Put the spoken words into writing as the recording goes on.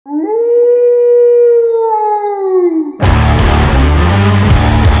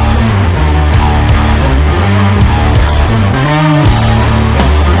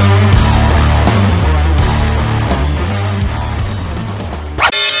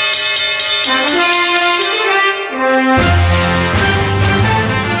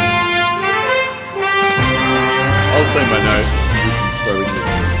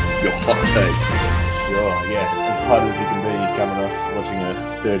hot as you can be coming off watching a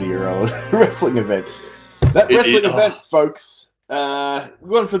 30-year-old wrestling event. That wrestling event, folks, we're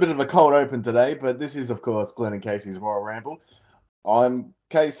going for a bit of a cold open today, but this is, of course, Glenn and Casey's Royal Ramble. I'm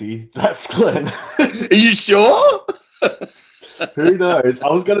Casey. That's Glenn. Are you sure? Who knows? I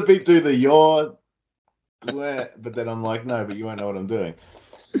was going to do the your, but then I'm like, no, but you won't know what I'm doing.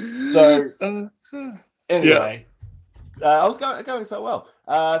 So, anyway, I was going so well.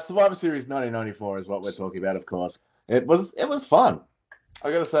 Survivor Series 1994 is what we're talking about, of course. It was fun,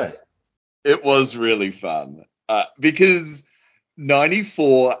 I got to say. It was really fun because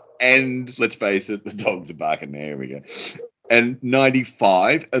 94 and, let's face it, the dogs are barking. There we go. And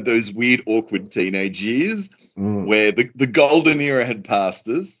 95 are those weird, awkward teenage years where the golden era had passed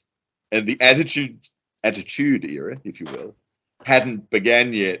us and the attitude era, if you will, hadn't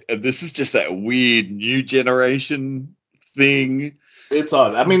began yet. And this is just that weird new generation thing. It's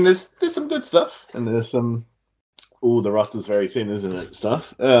odd. I mean, there's some good stuff and there's some... Oh, the roster's very thin, isn't it?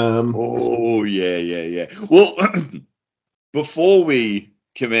 Stuff. Yeah. Well, before we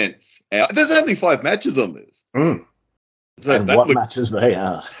commence, there's only 5 matches on this. So and what matches they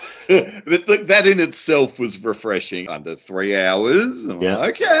are. That in itself was refreshing. Under 3 hours.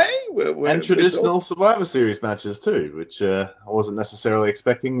 Okay. And traditional Survivor Series matches too, which I wasn't necessarily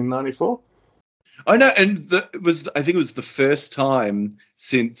expecting in 94. I know, and I think it was the first time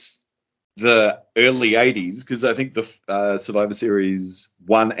since the early 80s, because I think the Survivor Series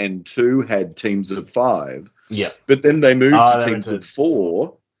 1 and 2 had teams of 5. Yeah. But then they moved to teams of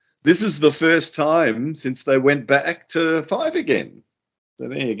 4. This is the first time since they went back to 5 again. So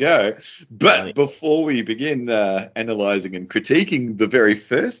there you go. But before we begin analysing and critiquing the very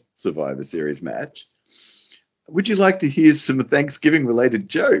first Survivor Series match, would you like to hear some Thanksgiving-related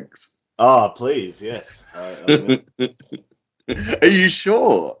jokes? Oh, please, yes. Are you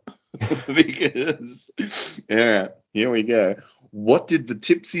sure? Because, yeah, here we go. What did the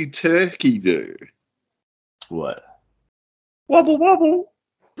tipsy turkey do? What? Wobble, wobble.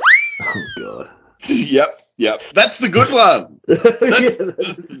 Oh, God. Yep. That's the good one. This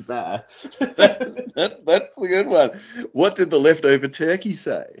is bad. That's the good one. What did the leftover turkey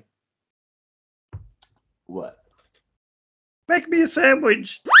say? What? Make me a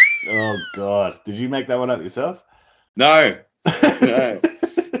sandwich. Oh, God. Did you make that one up yourself? No.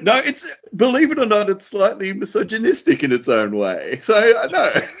 No, believe it or not, it's slightly misogynistic in its own way. So,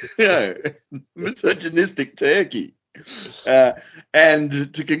 no, misogynistic turkey.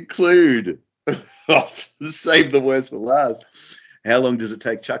 And to conclude, save the worst for last, how long does it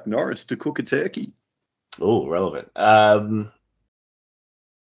take Chuck Norris to cook a turkey? Oh, relevant. How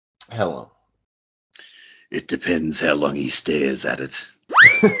long? It depends how long he stares at it.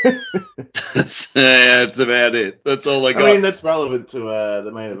 That's about it. That's all I got. I mean, that's relevant to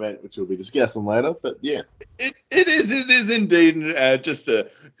the main event, which we'll be discussing later. But yeah, it is indeed. Just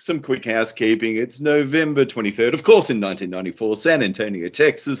some quick housekeeping. It's November 23rd, of course, in 1994, San Antonio,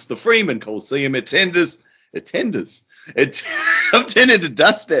 Texas. The Freeman Coliseum attendance. I'm turning to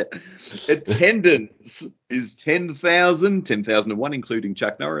dust it. Attendance is 10,001, including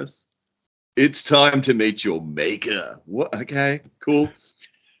Chuck Norris. It's time to meet your maker. What? Okay, cool.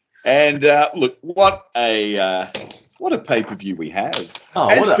 And look, what a pay-per-view we have. Oh,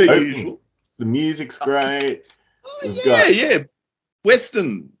 as what an opening. The music's great. Yeah.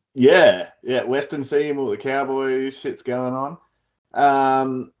 Western. Yeah, Western theme, all the cowboy shit's going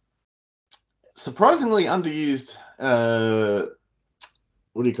on. Surprisingly underused,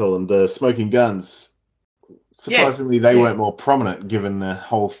 what do you call them? The Smoking Guns. Surprisingly, they weren't more prominent given the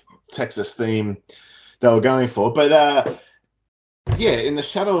whole Texas theme they were going for. But in the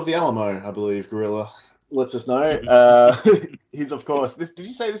shadow of the Alamo, I believe Gorilla lets us know. He's, of course, did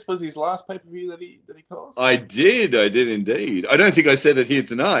you say this was his last pay-per-view that he calls? I did indeed. I don't think I said it here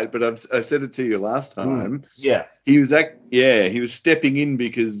tonight, but I said it to you last time. Yeah. He was stepping in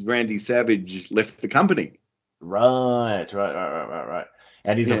because Randy Savage left the company. Right.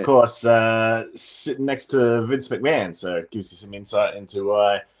 And he's, of course, sitting next to Vince McMahon, so it gives you some insight into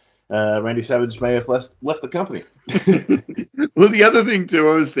why Randy Savage may have left the company. Well, the other thing, too,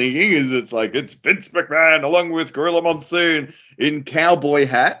 I was thinking is it's Vince McMahon along with Gorilla Monsoon in cowboy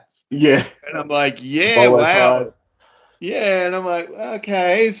hats. Yeah. And I'm like, Bolo wow. Ties. Yeah, and I'm like,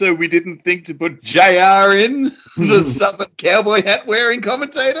 okay, so we didn't think to put JR in, the Southern cowboy hat wearing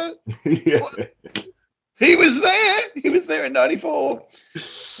commentator? Yeah. He was there in 94.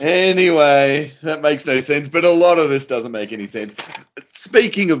 Anyway, that makes no sense, but a lot of this doesn't make any sense.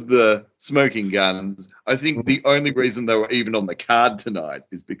 Speaking of the Smoking Guns, I think the only reason they were even on the card tonight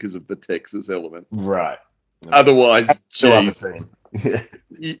is because of the Texas element. Right. Otherwise, geez. Yeah.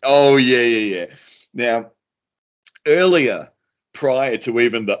 Oh, yeah. Now, earlier, prior to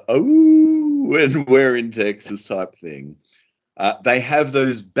even the "oh" and "we're in Texas" type thing. They have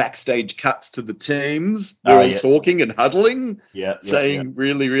those backstage cuts to the teams. They're all talking and huddling, saying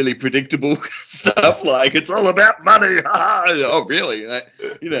really, really predictable stuff like "it's all about money." Oh, really?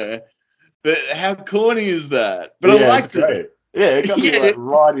 But how corny is that? But I liked it. Yeah, it got me like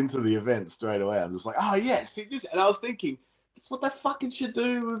right into the event straight away. I'm just like, oh yeah, see this, and I was thinking, that's what they fucking should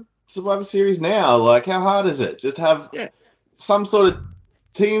do with Survivor Series now. Like, how hard is it? Just have some sort of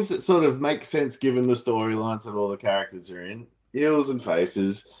teams that sort of make sense given the storylines that all the characters are in, heels and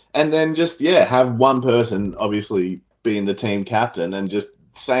faces, and then just have one person obviously being the team captain and just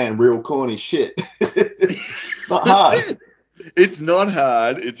saying real corny shit. It's not hard. It's not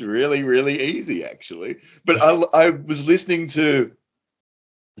hard. It's really, really easy, actually. But I was listening to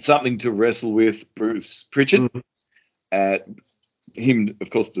Something to Wrestle With, Bruce Pritchard, him,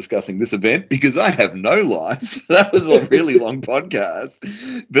 of course, discussing this event because I have no life. That was a really long podcast.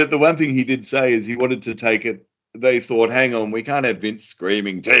 But the one thing he did say is he wanted to take it. They thought, hang on, we can't have Vince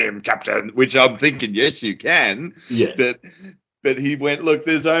screaming, team captain, which I'm thinking, yes, you can. Yeah. But he went, look,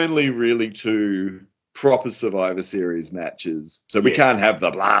 there's only really 2 proper Survivor Series matches, so we can't have the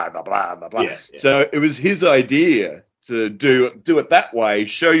blah blah blah blah blah. So it was his idea to do it that way,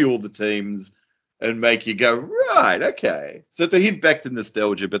 show you all the teams, and make you go right, okay. So it's a hint back to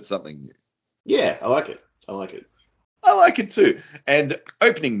nostalgia, but something new. Yeah, I like it. I like it too. And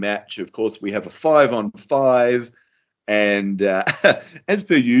opening match, of course, we have a 5-on-5, and as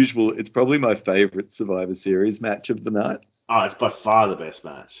per usual, it's probably my favorite Survivor Series match of the night. Oh, it's by far the best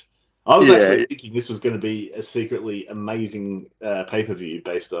match. I was actually thinking this was going to be a secretly amazing pay-per-view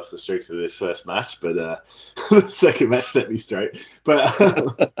based off the strength of this first match, but the second match set me straight. But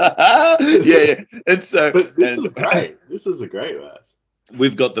and so, but this was great. This is a great match.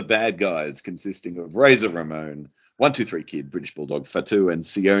 We've got the bad guys consisting of Razor Ramon, 1-2-3 Kid, British Bulldog, Fatu, and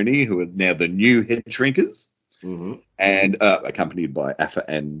Sione, who are now the new head shrinkers, and accompanied by Afa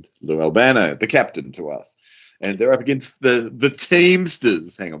and Lou Albano, the captain to us. And they're up against the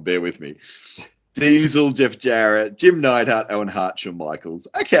Teamsters. Hang on, bear with me. Diesel, Jeff Jarrett, Jim Neidhart, Owen Hart, Shawn Michaels.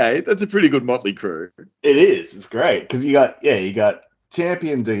 Okay, that's a pretty good motley crew. It is. It's great because you got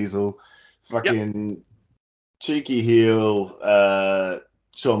champion Diesel, fucking cheeky heel,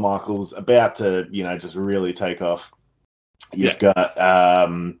 Shawn Michaels about to just really take off. You've got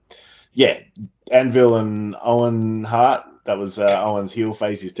Anvil and Owen Hart. That was Owen's heel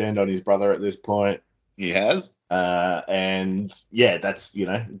face. He's turned on his brother at this point. He has. And that's,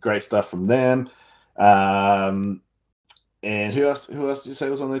 great stuff from them. And who else did you say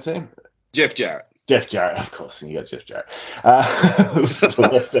was on their team? Jeff Jarrett. Jeff Jarrett, of course. And you got Jeff Jarrett. The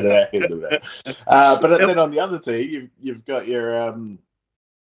best set of that in the But then on the other team, you've got your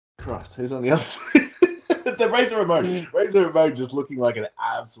Christ, who's on the other team? The Razor Ramon. Razor Ramon just looking like an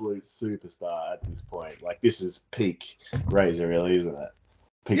absolute superstar at this point. Like, this is peak Razor, really, isn't it?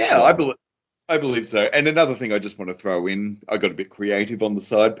 Peak star. I believe so. And another thing I just want to throw in, I got a bit creative on the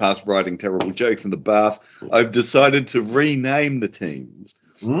side, past writing terrible jokes in the bath. I've decided to rename the teams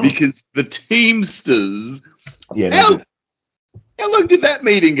because the Teamsters. Yeah. How long did that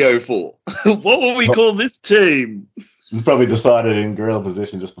meeting go for? What will we call this team? It's probably decided in guerrilla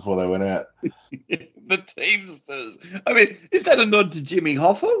position just before they went out. The Teamsters. I mean, is that a nod to Jimmy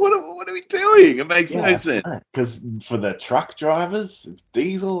Hoffa? What are we doing? It makes no sense. Because for the truck drivers,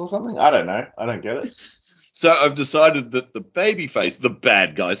 Diesel or something? I don't know. I don't get it. So I've decided that the babyface, the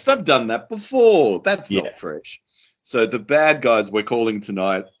bad guys, they've done that before. That's not fresh. So the bad guys we're calling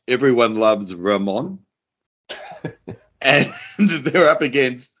tonight, Everyone Loves Ramon. And they're up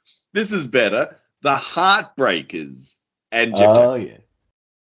against, this is better, the Heartbreakers and Jeff Jarrett.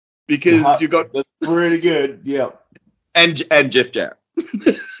 Because you got... That's pretty good, And Jeff Jarrett.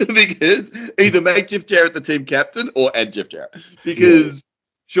 Because either make Jeff Jarrett the team captain or add Jeff Jarrett. Because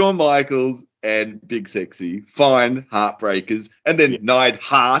Shawn Michaels and Big Sexy, fine Heartbreakers, and then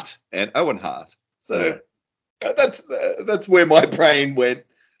Neidhart and Owen Hart. So that's where my brain went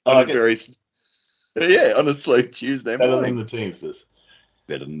on on a slow Tuesday morning. Better than the Teamsters.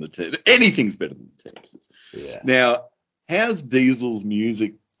 Better than the Teamsters. Anything's better than the Teamsters. Yeah. Now, how's Diesel's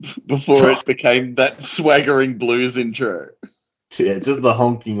music before it became that swaggering blues intro? Yeah, just the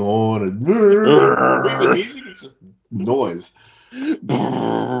honking horn and the music is just noise.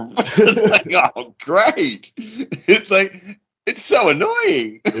 It's like, oh, great! It's so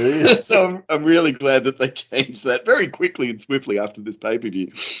annoying. So I'm really glad that they changed that very quickly and swiftly after this pay-per-view.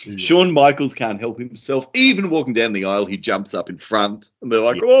 Yeah. Shawn Michaels can't help himself. Even walking down the aisle, he jumps up in front, and they're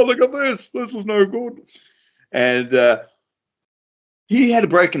like, "Oh, look at this! This is no good." And he had a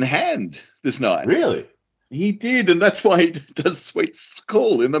broken hand this night. Really? He did, and that's why he does sweet fuck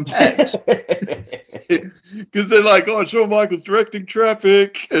all in the match. Because they're like, oh, Shawn Michaels directing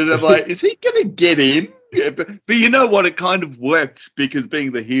traffic. And I'm like, is he going to get in? Yeah, but you know what? It kind of worked because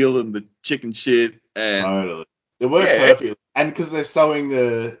being the heel and the chicken shit. And totally. It worked perfectly. And because they're sowing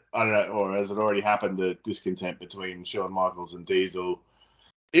I don't know, or has it already happened, the discontent between Shawn Michaels and Diesel.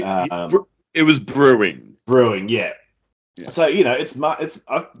 It was brewing. Brewing, yeah. So,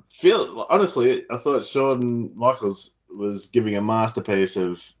 I feel, honestly, I thought Shawn Michaels was giving a masterpiece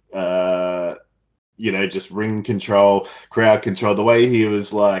of, just ring control, crowd control, the way he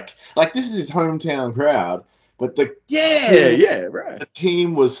was like this is his hometown crowd, but right. The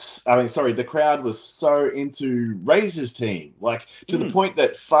team was, the crowd was so into Razor's team, like to the point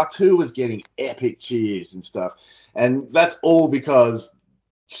that Fatu was getting epic cheers and stuff. And that's all because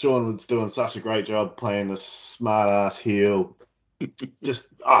Shawn was doing such a great job playing the smart-ass heel. Just,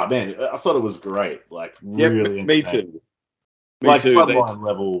 man, I thought it was great. Like, really me too. Like, Bloodline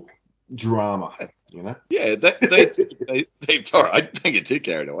level drama, Yeah, they all right, don't get too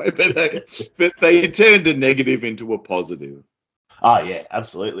carried away, but they turned a negative into a positive. Oh, yeah,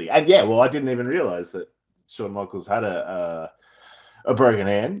 absolutely. And, I didn't even realize that Shawn Michaels had a broken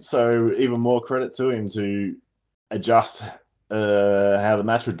hand, so even more credit to him to adjust how the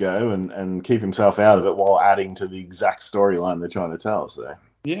match would go and keep himself out of it while adding to the exact storyline they're trying to tell. So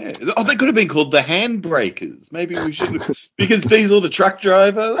yeah, they could have been called the Handbreakers. Maybe we should, because Diesel, the truck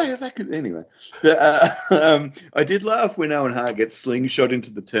driver, that could anyway. But, I did laugh when Owen Hart gets slingshot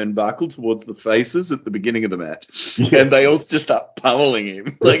into the turnbuckle towards the faces at the beginning of the match, and they all just start pummeling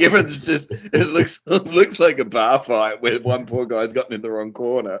him. Like everyone's it looks like a bar fight where one poor guy's gotten in the wrong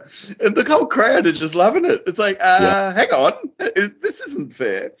corner, and the whole crowd is just loving it. It's like, hang on, this isn't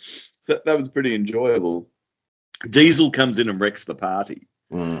fair. So that was pretty enjoyable. Diesel comes in and wrecks the party.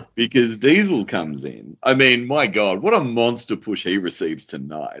 Because Diesel comes in. I mean, my God, what a monster push he receives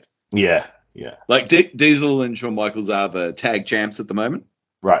tonight. Yeah. Like Diesel and Shawn Michaels are the tag champs at the moment.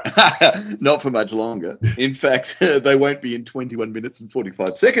 Right. Not for much longer. In fact, they won't be in 21 minutes and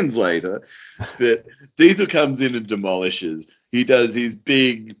 45 seconds later. But Diesel comes in and demolishes. He does his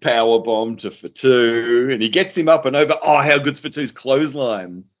big power bomb to Fatu, and he gets him up and over. Oh, how good's Fatu's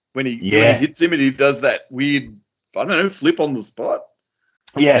clothesline when he hits him and he does that weird, I don't know, flip on the spot.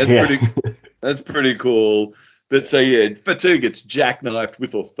 Yeah, that's pretty cool. But so Fatu gets jackknifed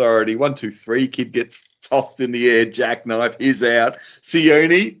with authority. 1, 2, 3. Kid gets tossed in the air, jackknife. He's out.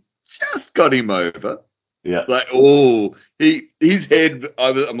 Sione just got him over. Yeah, like his head.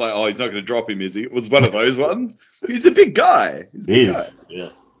 I'm like, he's not going to drop him, is he? It was one of those ones. He's a big guy. Yeah,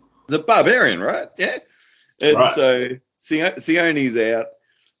 he's a barbarian, right? Yeah, and so Sione's out.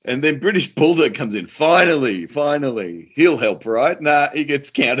 And then British Bulldog comes in. Finally. He'll help, right? Nah, he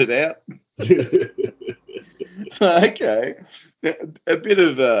gets counted out. Okay. A bit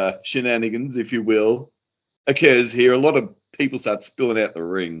of shenanigans, if you will, occurs here. A lot of people start spilling out the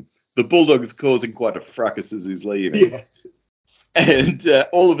ring. The Bulldog is causing quite a fracas as he's leaving. Yeah. And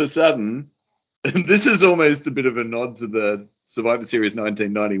all of a sudden, and this is almost a bit of a nod to the Survivor Series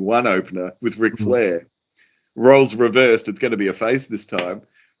 1991 opener with Ric Flair. Roles reversed. It's going to be a face this time.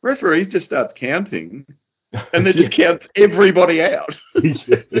 Referee just starts counting and then just counts everybody out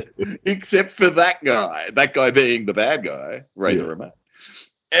except for that guy being the bad guy, Razor Ramon.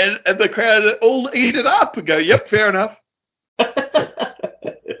 And the crowd all eat it up and go, yep, fair enough.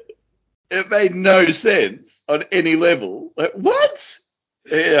 It made no sense on any level. Like, what?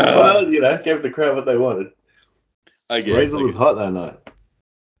 Yeah. Well, gave the crowd what they wanted. I guess. Razor was hot that night.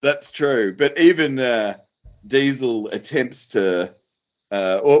 That's true. But even Diesel attempts to...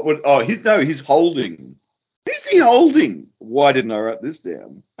 he's holding. Who's he holding? Why didn't I write this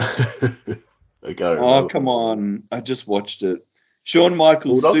down? Come on. I just watched it. Shawn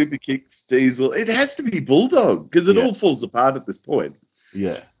Michaels super kicks Diesel. It has to be Bulldog because it all falls apart at this point.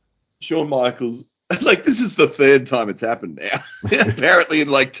 Yeah. Shawn Michaels, this is the third time it's happened now. Apparently in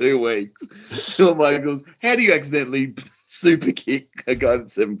 2 weeks. Shawn Michaels, how do you accidentally super kick a guy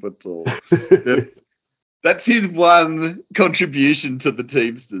that's 7 foot tall? That's his one contribution to the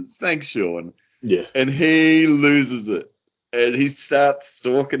Teamsters. Thanks, Shawn. Yeah. And he loses it. And he starts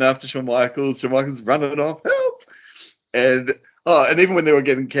stalking after Shawn Michaels. Shawn Michaels running off, help! And even when they were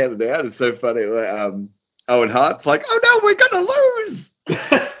getting counted out, it's so funny. Owen Hart's like, oh no, we're going to lose.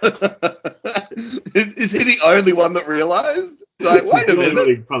 Is he the only one that realised? Like, wait a minute.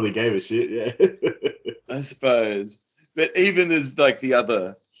 He probably gave a shit, yeah. I suppose. But even as the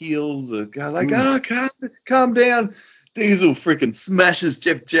other heels are calm down. Diesel freaking smashes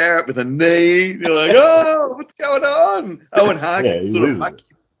Jeff Jarrett with a knee. You're like, oh, what's going on? Owen Hart sort of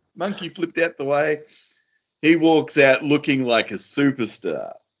monkey flipped out the way. he walks out looking like a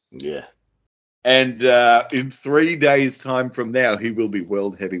superstar. Yeah. And in 3 days' time from now, he will be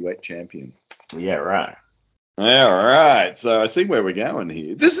world heavyweight champion. Yeah, right. All right. So I see where we're going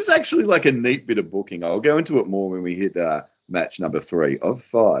here. This is actually like a neat bit of booking. I'll go into it more when we hit match number 3 of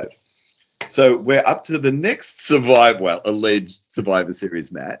 5. So we're up to the next alleged Survivor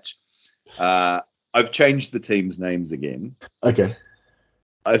Series match. I've changed the team's names again. Okay.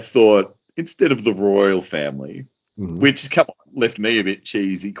 I thought instead of the royal family, which left me a bit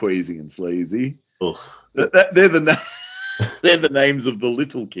cheesy, queasy, and sleazy. They're the names of the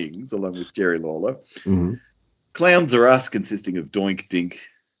Little Kings, along with Jerry Lawler. Mm-hmm. Clowns Are Us, consisting of Doink, Dink,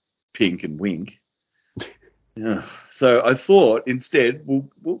 Pink, and Wink. So I thought instead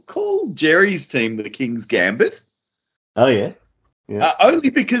we'll call Jerry's team the King's Gambit. Oh yeah. Only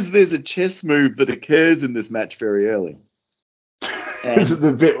because there's a chess move that occurs in this match very early. Is it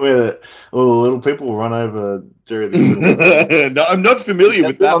the bit where all the little people run over Jerry? No, I'm not familiar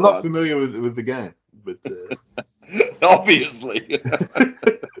with that. I'm not familiar with the game, but obviously.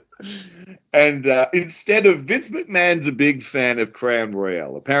 And instead of Vince McMahon's a big fan of Crown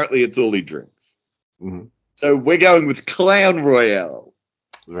Royale. Apparently, it's all he drinks. Mm-hmm. So we're going with Clown Royale.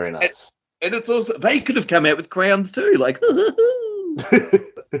 Very nice. And it's also they could have come out with crowns too, like.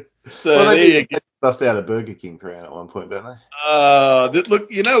 So well, they bust out a Burger King crown at one point, don't they?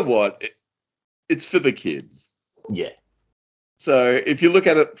 Look, you know what? It's for the kids. Yeah. So if you look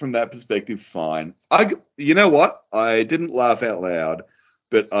at it from that perspective, fine. You know what? I didn't laugh out loud,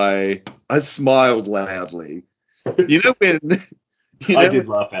 but I smiled loudly. You know when? I did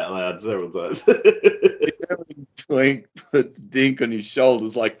laugh out loud several times. When Twink puts Dink on his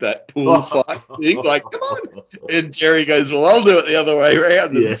shoulders like that pool fight thing, like, come on. And Jerry goes, well, I'll do it the other way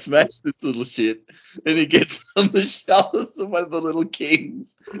around and smash this little shit. And he gets on the shoulders of one of the little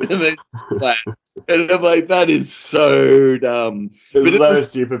kings and then flat. And I'm like, that is so dumb. It was so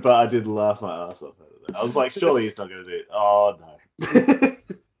stupid, but I did laugh my ass off at it. I was like, surely he's not going to do it. Oh, no.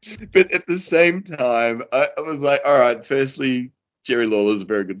 But at the same time, I was like, all right, firstly, Jerry Lawler's a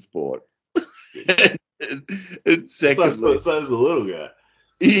very good sport. and secondly, so is the little guy.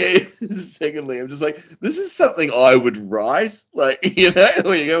 Yeah. Secondly, I'm just like, this is something I would write. Like, you know,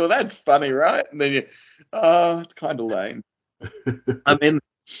 where you go, well, that's funny, right? And then it's kind of lame. I mean,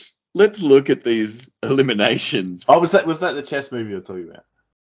 let's look at these eliminations. Oh, was that the chess movie you're talking about?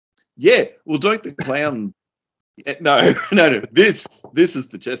 Yeah. Well, Doink the Clown. No. This is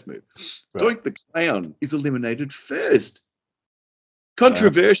the chess move. Right. Doink the Clown is eliminated first.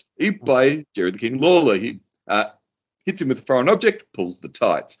 Controversially by Jerry the King Lawler. He hits him with a foreign object, pulls the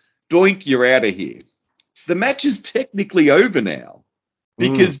tights. Doink, you're out of here. The match is technically over now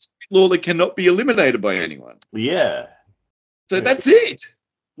because Lawler cannot be eliminated by anyone. Yeah. So that's it.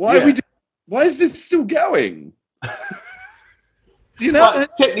 Why is this still going? You know, well,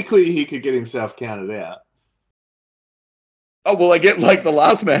 technically he could get himself counted out. Oh, well, I get like the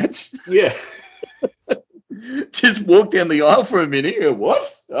last match. Yeah. Just walk down the aisle for a minute.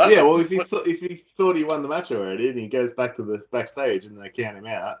 What? Yeah, well, if he thought he won the match already, and he goes back to the backstage, and they count him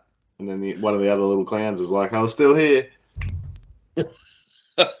out, and then one of the other little clowns is like, "I was still here."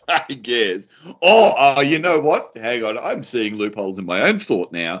 I guess. Oh, you know what? Hang on, I'm seeing loopholes in my own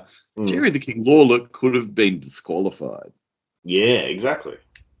thought now. Jerry the King Lawler could have been disqualified. Yeah, exactly.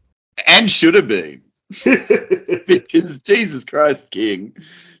 And should have been. Because Jesus Christ, King.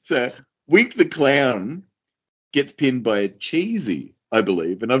 So Wink the Clown gets pinned by a Cheesy, I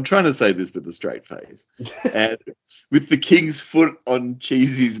believe, and I'm trying to say this with a straight face, and with the King's foot on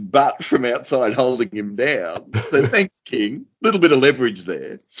Cheesy's butt from outside holding him down. So thanks, King. A little bit of leverage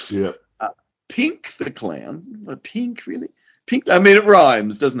there. Yeah. Pink the Clown. Pink, really? Pink. I mean, it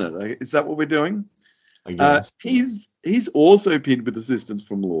rhymes, doesn't it? Is that what we're doing? I guess. He's also pinned with assistance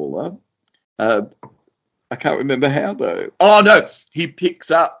from Lawler. I can't remember how, though. Oh, no. He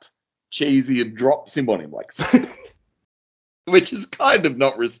picks up Cheesy and drops him on him, like, which is kind of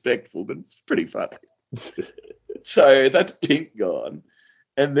not respectful, but it's pretty funny. So that's Pink gone.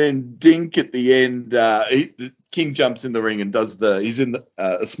 And then Dink at the end, King jumps in the ring and he's in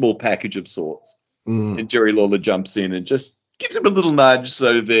a small package of sorts. And Jerry Lawler jumps in and just gives him a little nudge.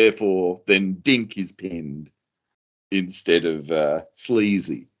 So therefore, then Dink is pinned instead of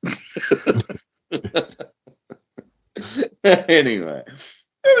Sleazy. Anyway,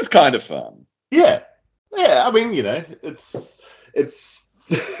 it was kind of fun. Yeah. I mean, you know, it's it's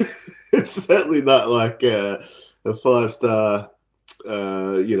certainly not like a 5-star,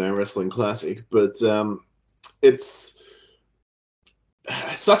 wrestling classic, but it's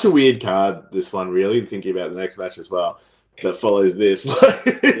such a weird card. This one, really, thinking about the next match as well. that follows this.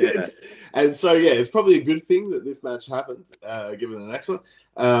 And so, yeah, it's probably a good thing that this match happens, given the next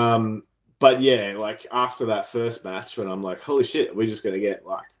one. But yeah, like after that first match, when I'm like, holy shit, we're just going to get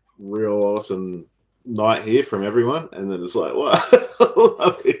like real awesome night here from everyone. And then it's like, wow.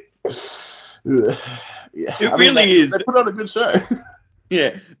 Yeah, It really is. They put on a good show.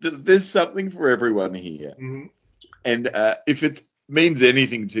 Yeah, there's something for everyone here. Mm-hmm. And if it means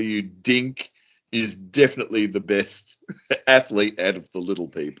anything to you, Dink is definitely the best athlete out of the little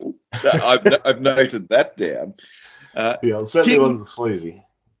people. I've noted that down. Yeah, it certainly wasn't sleazy.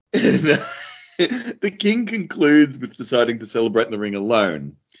 The King concludes with deciding to celebrate in the ring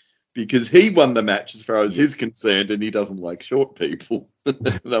alone because he won the match as far as he's concerned and he doesn't like short people.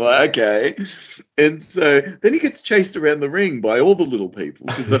 And I'm like, okay. And so then he gets chased around the ring by all the little people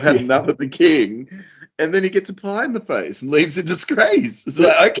because they've had enough of the King. And then he gets a pie in the face and leaves in disgrace. It's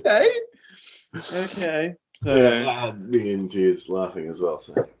like, okay. Okay. I had me in tears laughing as well.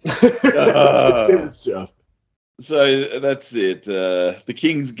 So. Did his job. So that's it. The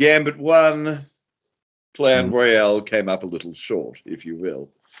King's Gambit won. Clown Royale came up a little short, if you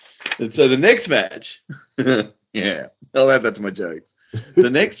will. And so the next match, yeah, I'll add that to my jokes. The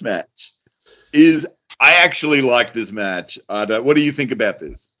next match is, I actually like this match. What do you think about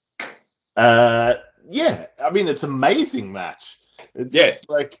this? Yeah, I mean, it's an amazing match. It's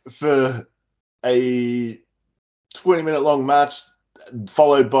like for a 20-minute long match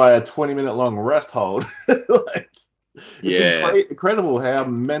followed by a 20-minute long rest hold. It's incredible how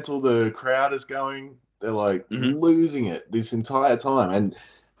mental the crowd is going. They're like losing it this entire time. And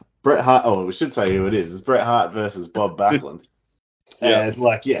Bret Hart, we should say who it is. It's Bret Hart versus Bob Backlund. And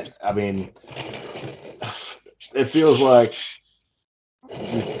I mean, it feels like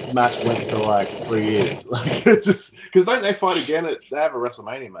this match went for like 3 years. Like, it's just because don't they fight again? They have a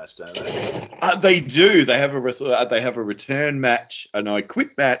WrestleMania match, don't they? They do. They have they have a return match, a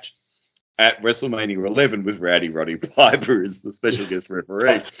quick match at WrestleMania 11 with Rowdy Roddy Piper as the special guest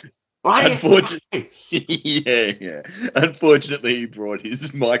referee. Unfortunately, Unfortunately, he brought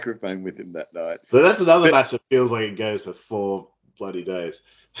his microphone with him that night. So that's another match that feels like it goes for 4 bloody days.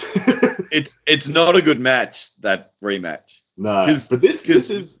 It's not a good match, that rematch. No, but this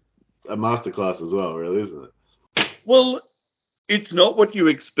is a masterclass as well, really, isn't it? Well, it's not what you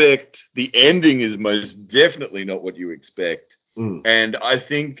expect. The ending is most definitely not what you expect. And I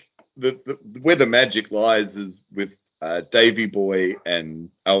think that where the magic lies is with Davey Boy and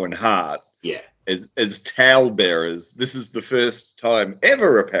Owen Hart. Yeah. As towel bearers. This is the first time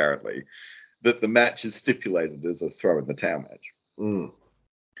ever, apparently, that the match is stipulated as a throw in the towel match.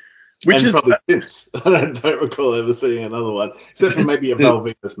 Which is probably since. I don't recall ever seeing another one, except for maybe a Val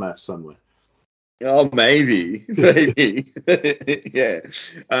Venis match somewhere. Oh, maybe. Yeah.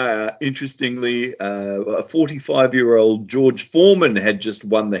 Interestingly, a 45-year-old George Foreman had just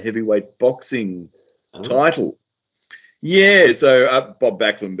won the heavyweight boxing title. Yeah, so Bob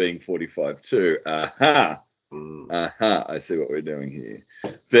Backlund being 45 too. I see what we're doing here.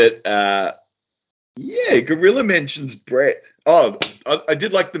 But Gorilla mentions Bret. Oh, I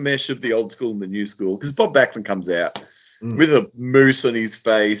did like the mesh of the old school and the new school because Bob Backlund comes out with a moose on his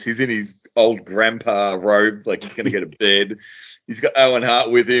face. He's in his old grandpa robe, like he's going to go to bed. He's got Owen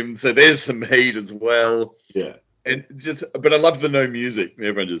Hart with him, so there's some heat as well. Yeah, but I love the no music.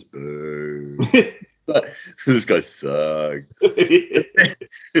 Everyone just boo. This guy sucks. And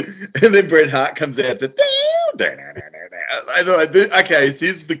then Bret Hart comes out. Okay, so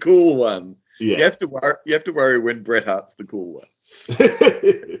here's the cool one. Yeah. You have to worry when Bret Hart's the cool one.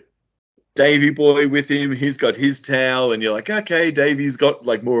 Davey Boy with him, he's got his towel, and you're like, okay, Davey's got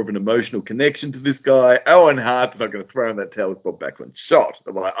like more of an emotional connection to this guy. Owen Hart's not going to throw in that towel with Bob Backlund. Shot.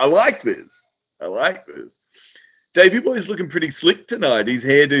 I'm like, I like this. Davey Boy's looking pretty slick tonight. His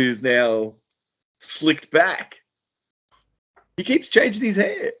hairdo's now slicked back. He keeps changing his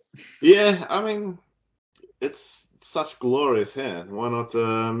hair. Yeah, I mean, it's such glorious hair. Why not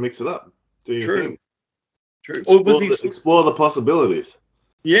mix it up? Do you think? True. Or explore the possibilities?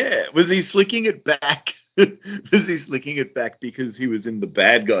 Yeah. Was he slicking it back? Was he slicking it back because he was in the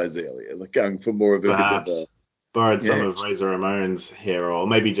bad guys earlier, like going for more of a perhaps borrowed some of Razor Ramon's hair, or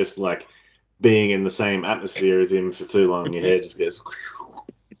maybe just like being in the same atmosphere as him for too long, your hair just gets.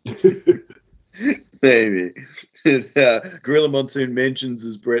 Maybe. Gorilla Monsoon mentions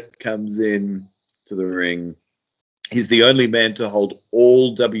as Bret comes in to the ring, he's the only man to hold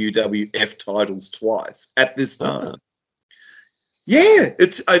all WWF titles twice at this time. Yeah,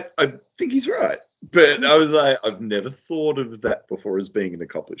 I think he's right. But I was like, I've never thought of that before as being an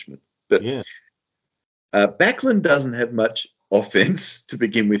accomplishment. But Backlund doesn't have much offense to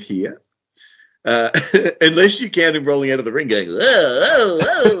begin with here. Unless you count him rolling out of the ring going,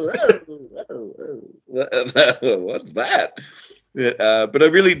 what's that? But I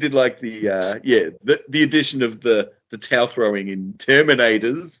really did like the addition of the towel throwing in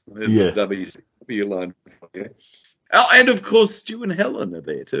Terminators. There's the WCW line. Oh, and of course Stu and Helen are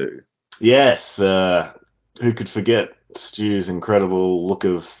there too. Yes, who could forget Stu's incredible look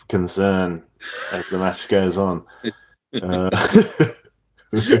of concern as the match goes on?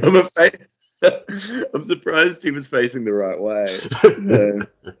 I'm surprised he was facing the right way.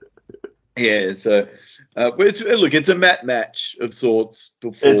 It's a mat match of sorts.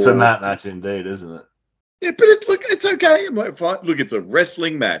 It's a mat match indeed, isn't it? Yeah, but it's okay. I'm like, fine. Look, it's a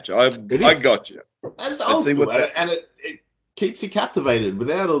wrestling match. I got you. And it's old school, and it keeps you captivated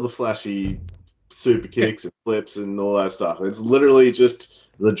without all the flashy super kicks and flips and all that stuff. It's literally just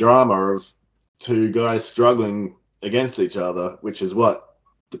the drama of two guys struggling against each other, which is what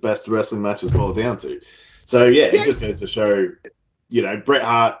the best wrestling matches boil down to. So, it just goes to show, Bret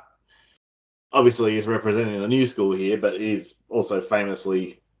Hart obviously is representing the new school here, but he's also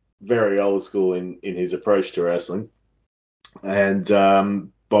famously very old school in his approach to wrestling. And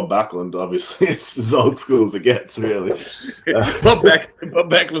Bob Backlund, obviously, it's as old school as it gets, really. Bob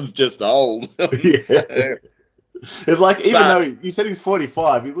Backlund's just old. Yeah. It's like, even though you said he's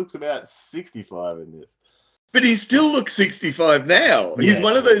 45, he looks about 65 in this. But he still looks 65 now. Yeah. He's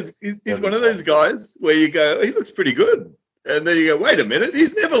one of those. He's one of those guys where you go, he looks pretty good, and then you go, wait a minute,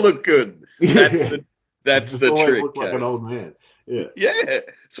 he's never looked good. That's the trick. Look like an old man. Yeah.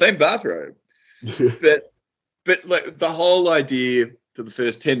 Same bathrobe. but like the whole idea for the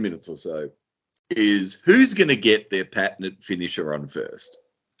first 10 minutes or so is who's going to get their patented finisher on first.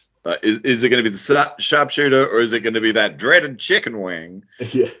 Is it going to be the sharpshooter, or is it going to be that dreaded chicken wing?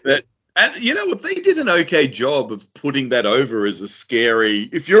 Yeah. And you know what? They did an okay job of putting that over as a scary,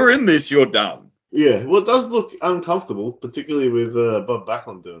 if you're in this, you're done. Yeah, well, it does look uncomfortable, particularly with Bob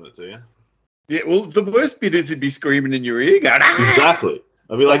Backlund doing it to you. Yeah, well, the worst bit is he'd be screaming in your ear, going, ah! Exactly.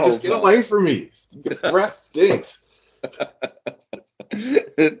 I'd be like, just get away from me. Your breath stinks.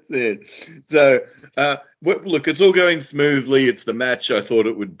 That's it. So, look, it's all going smoothly. It's the match I thought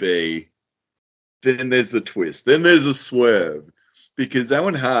it would be. Then there's the twist. Then there's a swerve. Because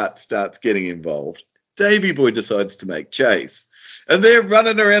Owen Hart starts getting involved. Davey Boy decides to make chase. And they're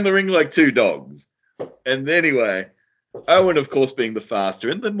running around the ring like two dogs. And anyway, Owen, of course, being the faster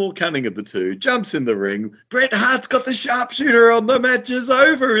and the more cunning of the two, jumps in the ring. Bret Hart's got the sharpshooter on. The match is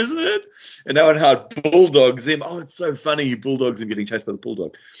over, isn't it? And Owen Hart bulldogs him. Oh, it's so funny. He bulldogs him getting chased by the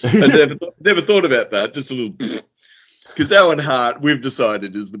bulldog. I never thought about that. Just a little... Because Owen Hart, we've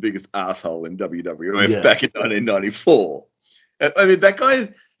decided, is the biggest asshole in WWF back in 1994. I mean, that guy,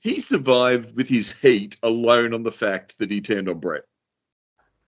 he survived with his heat alone on the fact that he turned on Bret.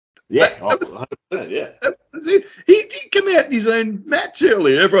 Yeah, 100%, That's it. He did come out in his own match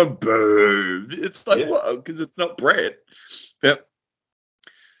earlier. Everyone booed. It's like, what? Because it's not Bret. Yep.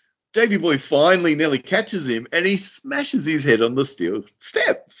 Davey Boy finally nearly catches him, and he smashes his head on the steel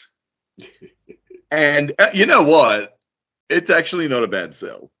steps. And you know what? It's actually not a bad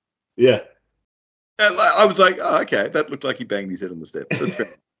sell. Yeah. And I was like, oh, okay, that looked like he banged his head on the steps. That's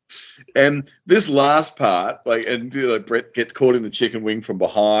fair. And this last part, Bret gets caught in the chicken wing from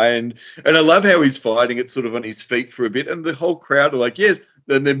behind. And I love how he's fighting it sort of on his feet for a bit. And the whole crowd are like, yes.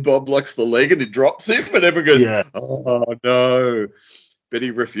 And then Bob locks the leg and it drops him. And everyone goes, oh, no. But he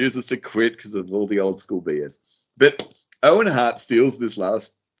refuses to quit because of all the old school BS. But Owen Hart steals this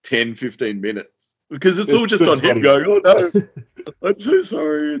last 10, 15 minutes because it's all just on him going, oh, no, I'm so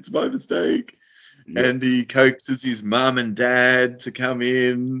sorry. It's my mistake. Yeah. And he coaxes his mum and dad to come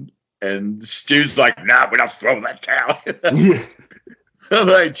in, and Stu's like, "Nah, we're not throwing that towel." I'm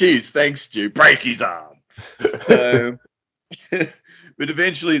like, "Geez, thanks, Stu. Break his arm." So, but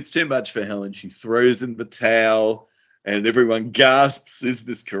eventually, it's too much for Helen. She throws in the towel, and everyone gasps. Is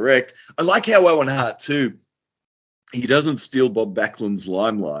this correct? I like how Owen Hart too. He doesn't steal Bob Backlund's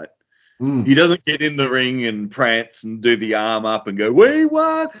limelight. He doesn't get in the ring and prance and do the arm up and go, we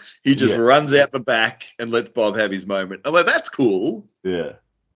won. He just runs out the back and lets Bob have his moment. I'm like, that's cool. Yeah.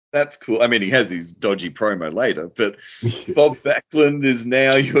 That's cool. I mean, he has his dodgy promo later, but Bob Backlund is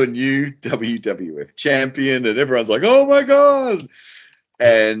now your new WWF champion, and everyone's like, oh, my God.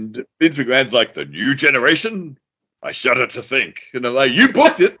 And Vince McMahon's like, the new generation? I shudder to think. And I'm like, you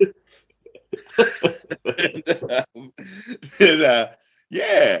booked it.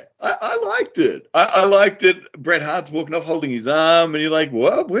 Yeah, I liked it. I liked it. Bret Hart's walking off holding his arm, and you're like,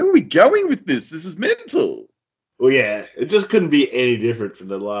 what? Where are we going with this? This is mental. Well, yeah, it just couldn't be any different from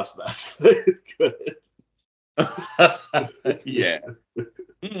the last match. Yeah.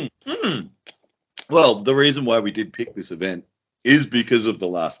 Well, the reason why we did pick this event is because of the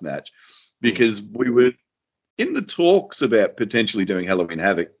last match, because we were in the talks about potentially doing Halloween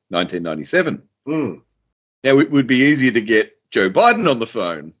Havoc 1997. Mm. Now, it would be easier to get Joe Biden on the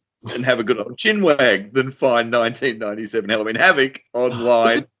phone and have a good old chinwag than find 1997 Halloween Havoc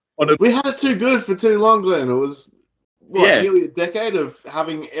online. We had it too good for too long, Glenn. It was nearly a decade of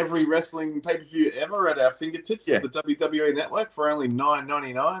having every wrestling pay-per-view ever at our fingertips with the WWE Network for only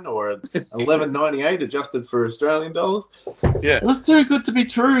 $9.99 or $11.98 adjusted for Australian dollars. Yeah. It was too good to be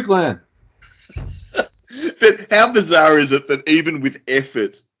true, Glenn. But how bizarre is it that even with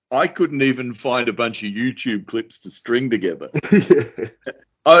effort, I couldn't even find a bunch of YouTube clips to string together?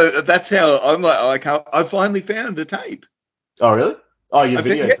 Oh, that's how I'm like, I finally found the tape. Oh, really? Oh, your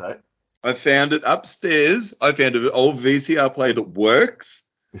video tape? I found it upstairs. I found an old VCR player that works,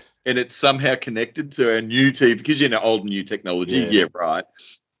 and it's somehow connected to our new TV because old and new technology. Yeah, right.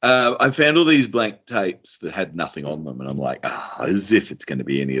 I found all these blank tapes that had nothing on them, and I'm like, as if it's going to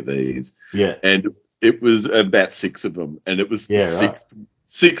be any of these. Yeah. And it was about 6 of them, and it was the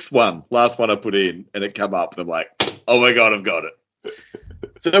sixth one, last one I put in, and it come up, and I'm like, oh my God, I've got it.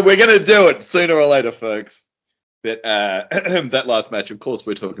 So we're going to do it sooner or later, folks. But that last match, of course,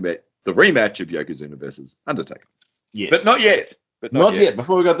 we're talking about the rematch of Yokozuna versus Undertaker. Yes. But not yet. Not yet.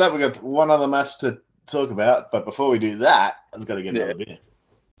 Before we got that, we got one other match to talk about. But before we do that, I was got to get another beer.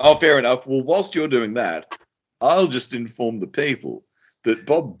 Oh, fair enough. Well, whilst you're doing that, I'll just inform the people that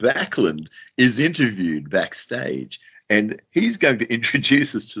Bob Backlund is interviewed backstage, and he's going to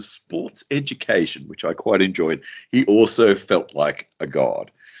introduce us to sports education, which I quite enjoyed. He also felt like a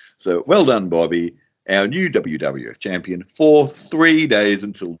god. So well done, Bobby, our new WWF champion, for 3 days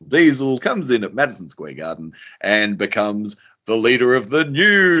until Diesel comes in at Madison Square Garden and becomes the leader of the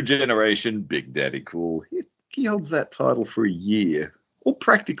new generation, Big Daddy Cool. He holds that title for a year, or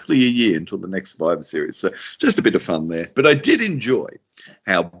practically a year until the next Survivor Series. So just a bit of fun there. But I did enjoy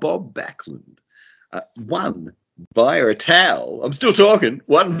how Bob Backlund won via a towel. I'm still talking.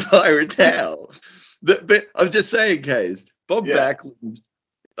 Won via a towel. But I'm just saying, Kays, Bob Backlund,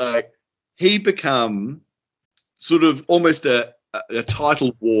 he become sort of almost a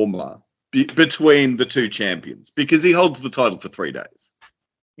title warmer between the two champions because he holds the title for 3 days.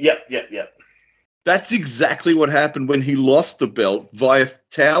 Yep. That's exactly what happened when he lost the belt via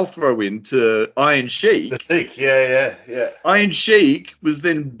towel throw-in to Iron Sheik. Yeah. Iron Sheik was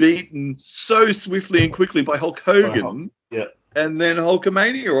then beaten so swiftly and quickly by Hulk Hogan. And then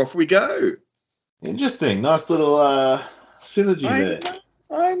Hulkamania, off we go. Interesting. Nice little synergy there.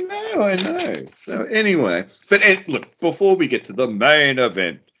 I know. So anyway, but look, before we get to the main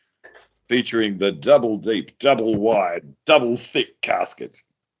event featuring the double deep, double wide, double thick casket,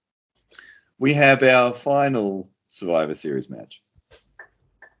 we have our final Survivor Series match.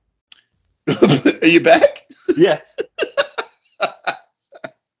 Are you back? Yeah.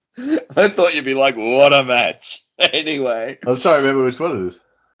 I thought you'd be like, what a match. Anyway. I was trying to remember which one it is.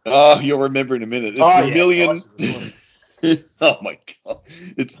 Oh, you'll remember in a minute. It's the million... Oh, my God.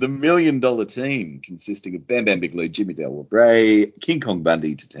 It's the $1 million team consisting of Bam Bam Bigelow, Jimmy Del Bray, King Kong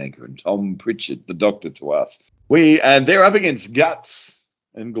Bundy, Tatanka, and Tom Pritchard, the Doctor to us. And they're up against Guts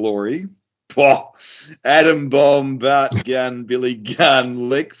and Glory. Adam Bomb, Bart Gunn, Billy Gunn,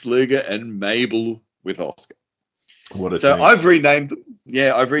 Lex Luger, and Mabel with Oscar. What a team. I've renamed them.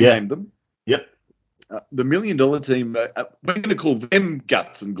 Yeah, I've renamed them. Yep. The $1 million team, we're going to call them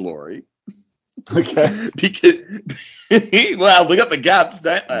Guts and Glory. Okay. Because, well, they got the guts,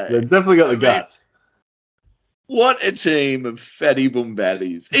 don't they? They've definitely got the guts. What a team of fatty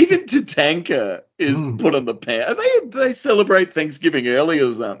boombatties. Even Tatanka is put on the pan. They celebrate Thanksgiving early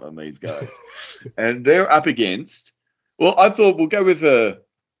or something, these guys. And they're up against, well, I thought we'll go with a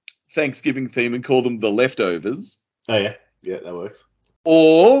Thanksgiving theme and call them the Leftovers. Oh, yeah. Yeah, that works.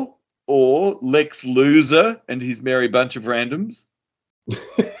 Or Lex Loser and his merry bunch of randoms.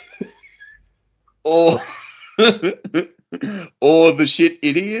 or the shit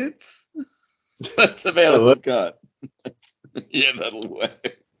idiots. That's about all I've got. Yeah, that'll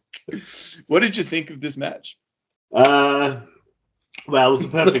work. What did you think of this match? Well, it was a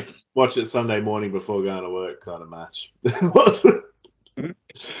perfect watch it Sunday morning before going to work kind of match. It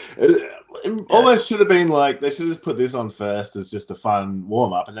almost should have been like they should have just put this on first as just a fun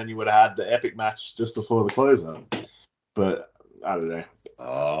warm up, and then you would have had the epic match just before the closeout. But I don't know.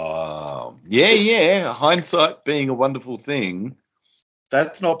 Oh, yeah. Hindsight being a wonderful thing.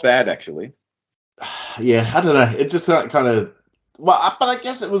 That's not bad, actually. Yeah, I don't know. It just kind of... Well, but I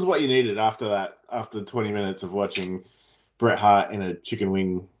guess it was what you needed after that. After 20 minutes of watching Bret Hart in a chicken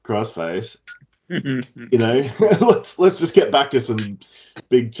wing crossface. You know, let's just get back to some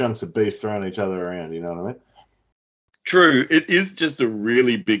big chunks of beef throwing each other around. You know what I mean? True. It is just a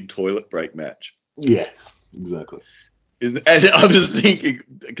really big toilet break match. Yeah, exactly. And I was thinking,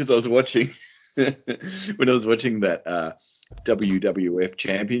 because I was watching, when I was watching that WWF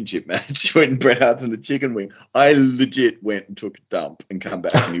Championship match when Bret Hart's in the chicken wing, I legit went and took a dump and come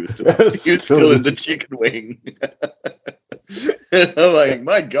back and he was still in the chicken wing. And I'm like,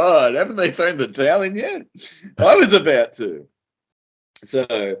 my God, haven't they thrown the towel in yet? I was about to. So,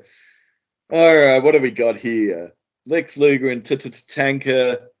 all right, what have we got here? Lex Luger and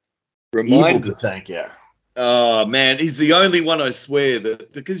Tatanka. Evil Tatanka. Oh man, he's the only one, I swear,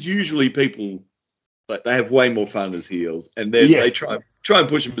 that because usually people like they have way more fun as heels, and then they try and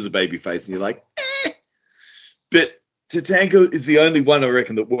push him as a babyface, and you're like, eh. But Tatanka is the only one I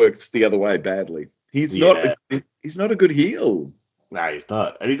reckon that works the other way badly. He's not a good heel. No, he's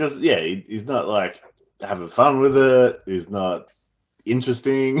not, and he does. Yeah, he's not like having fun with it. He's not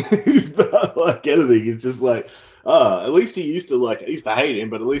interesting. He's not like anything. He's just like. Oh, at least he used to I used to hate him,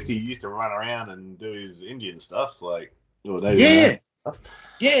 but at least he used to run around and do his Indian stuff,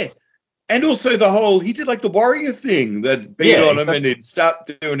 yeah. And also he did like the warrior thing that beat on him, and he'd start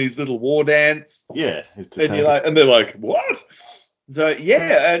doing his little war dance. Yeah, and they're like, what? So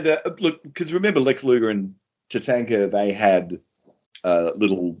and look, because remember Lex Luger and Tatanka, they had a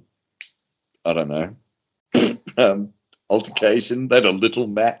little, I don't know, altercation. They had a little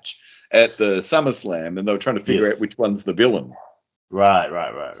match at the SummerSlam, and they were trying to figure out which one's the villain. Right.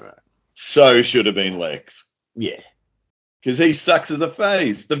 So should have been Lex. Yeah. Because he sucks as a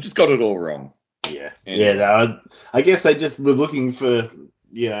face. They've just got it all wrong. Yeah. Anyway. Yeah, I guess they just were looking for,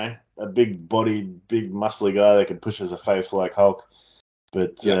 a big bodied, big muscly guy that could push as a face like Hulk.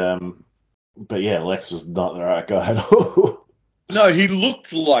 But Lex was not the right guy at all. No, he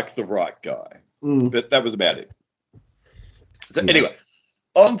looked like the right guy. But that was about it. So anyway,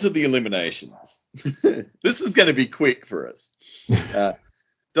 on to the eliminations. This is going to be quick for us.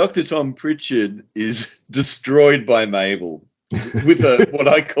 Dr. Tom Pritchard is destroyed by Mabel with what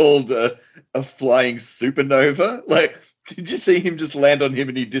I called a flying supernova. Like, did you see him just land on him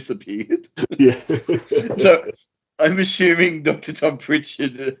and he disappeared? Yeah. So I'm assuming Dr. Tom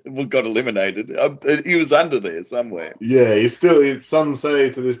Pritchard got eliminated. He was under there somewhere. Yeah, some say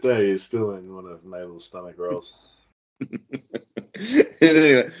to this day he's still in one of Mabel's stomach rolls.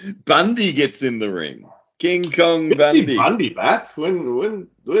 Anyway, Bundy gets in the ring. King Kong Bundy. Bundy back?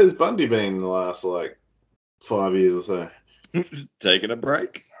 Where's Bundy been in the last 5 years or so? Taking a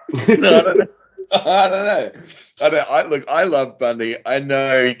break? No, I don't know. I love Bundy. I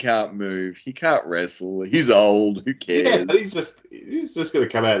know he can't move. He can't wrestle. He's old. Who cares? Yeah, but he's just gonna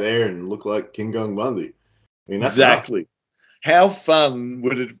come out there and look like King Kong Bundy. I mean, that's exactly. How fun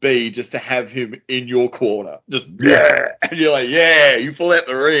would it be just to have him in your corner? Just and you're like, yeah, you pull out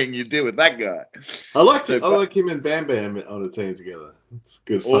the ring, you deal with that guy. I like him and Bam Bam on a team together. It's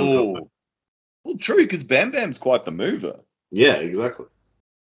good fun. Well, true, because Bam Bam's quite the mover. Yeah, exactly.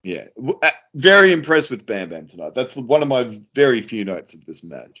 Yeah, very impressed with Bam Bam tonight. That's one of my very few notes of this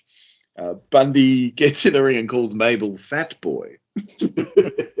match. Bundy gets in the ring and calls Mabel Fat Boy.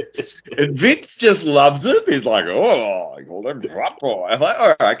 And Vince just loves it. He's like, oh, I called him Fat Boy. I'm like,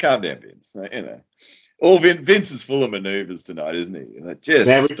 all right, calm down, Vince. Vince is full of maneuvers tonight, isn't he?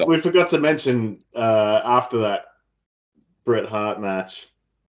 We forgot to mention after that Bret Hart match,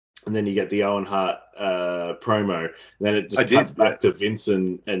 and then you get the Owen Hart promo. And then it just cuts back to Vince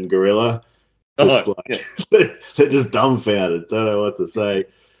and Gorilla. They're just dumbfounded. Don't know what to say.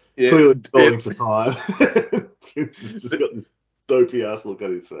 Yeah, clearly stalling for time. Vince has just got this dopey ass look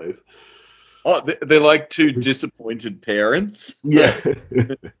on his face. Oh, they're like two disappointed parents. Yeah.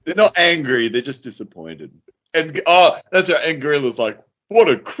 They're not angry, they're just disappointed. And that's right. And Gorilla's like, what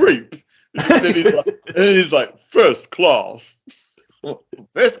a creep. And then he's like, first class.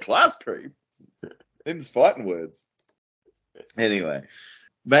 First class creep. Them's fighting words. Anyway,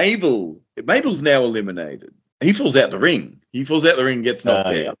 Mabel's now eliminated. He falls out the ring. Gets knocked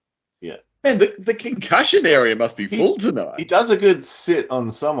out. Yeah. Man, the concussion area must be full tonight. He does a good sit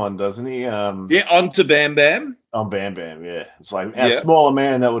on someone, doesn't he? Onto Bam Bam. On Bam Bam, yeah. It's like a smaller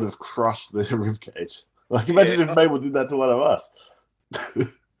man that would have crushed the ribcage. Like, imagine if Mabel did that to one of us.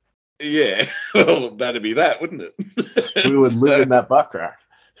 Yeah, well, that'd be that, wouldn't it? We would live in that butt crack.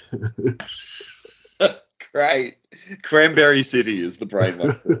 Great. Cranberry City is the brave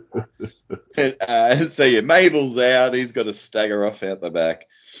one. So Mabel's out. He's got to stagger off out the back.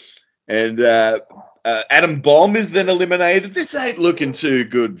 And Adam Bomb is then eliminated. This ain't looking too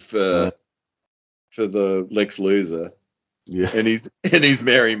good for the Lex Loser. Yeah. And he's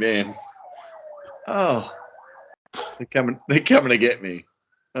merry man. Oh, they're coming to get me.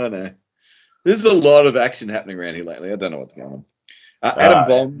 Oh no. There's a lot of action happening around here lately. I don't know what's going on. Atom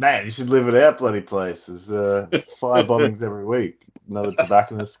bombs. Man, you should live it out, bloody place. There's fire bombings every week. Another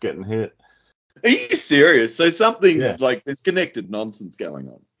tobacconist getting hit. Are you serious? So something's like there's connected nonsense going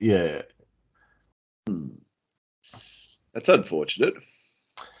on. Yeah. That's unfortunate.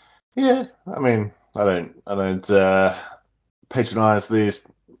 Yeah, I mean, I don't patronize these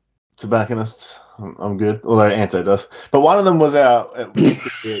tobacconists. I'm good, although Anto does. But one of them was what do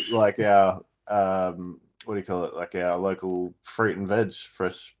you call it? Like our local fruit and veg,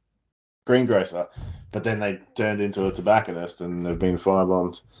 fresh greengrocer. But then they turned into a tobacconist, and they've been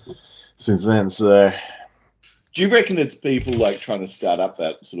firebombed since then. So, do you reckon it's people like trying to start up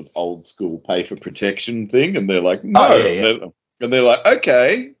that sort of old school pay for protection thing, and they're like, no, and they're like,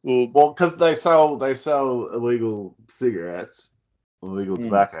 okay, well, because they sell illegal cigarettes, illegal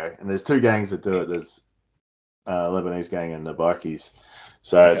tobacco, and there's two gangs that do it. There's Lebanese gang and the bikies.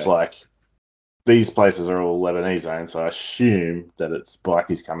 So it's like these places are all Lebanese owned. So I assume that it's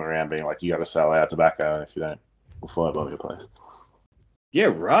bikies coming around being like, you got to sell our tobacco, and if you don't, we'll firebomb your place.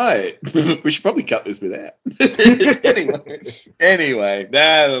 Yeah, right. We should probably cut this bit out. Anyway,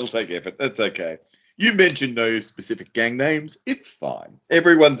 that'll take effort. That's okay. You mentioned no specific gang names. It's fine.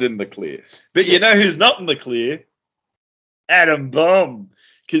 Everyone's in the clear. But you know who's not in the clear? Atom Bomb.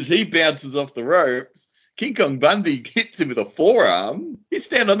 Because he bounces off the ropes. King Kong Bundy hits him with a forearm. He's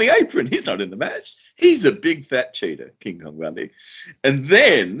down on the apron. He's not in the match. He's a big fat cheater, King Kong Bundy. And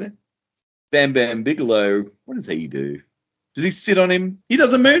then Bam Bam Bigelow, what does he do? Does he sit on him? He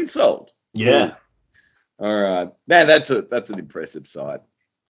does a moonsault. Yeah. All right. Man, that's an impressive sight.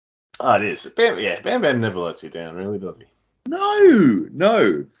 Oh, it is. Bam Bam never lets you down, really, does he?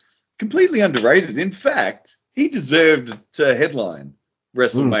 No. Completely underrated. In fact, he deserved to headline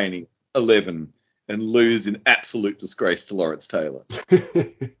WrestleMania 11 and lose in absolute disgrace to Lawrence Taylor.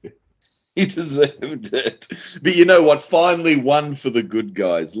 He deserved it. But you know what? Finally won for the good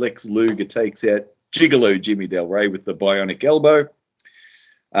guys. Lex Luger takes out Gigolo Jimmy Del Rey with the bionic elbow.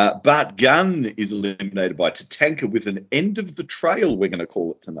 Bart Gunn is eliminated by Tatanka with an end of the trail, we're going to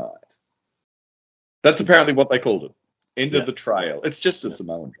call it tonight. That's apparently what they called it. End of the trail. It's just a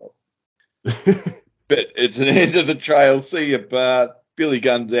Samoan drop. But it's an end of the trail. See you, Bart. Billy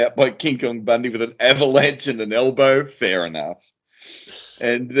Gunn's out by King Kong Bundy with an avalanche and an elbow. Fair enough.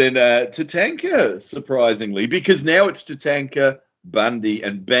 And then Tatanka, surprisingly, because now it's Tatanka, Bundy,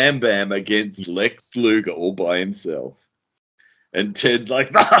 and Bam Bam against Lex Luger all by himself. And Ted's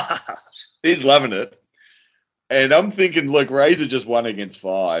like, he's loving it. And I'm thinking, look, Razor just won against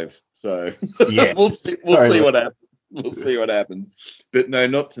 5. So we'll see what happens. We'll see what happens. But no,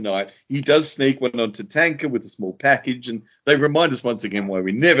 not tonight. He does sneak one on Tatanka with a small package, and they remind us once again why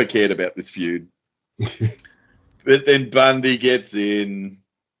we never cared about this feud. But then Bundy gets in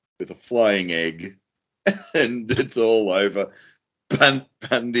with a flying egg, and it's all over.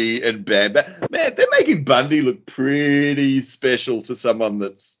 Bundy and Bam Bam. Man, they're making Bundy look pretty special for someone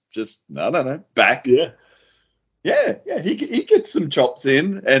that's just, no, back. Yeah, he gets some chops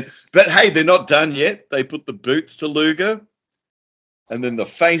in. But hey, they're not done yet. They put the boots to Luger, and then the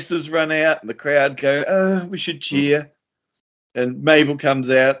faces run out, and the crowd go, oh, we should cheer. And Mabel comes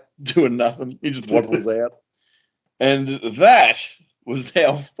out doing nothing. He just waddles out. And that was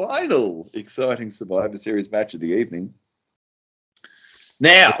our final exciting Survivor Series match of the evening.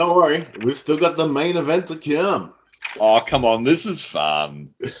 Now, don't worry, we've still got the main event to come. Oh, come on, this is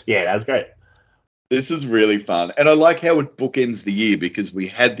fun. Yeah, that's great. This is really fun. And I like how it bookends the year because we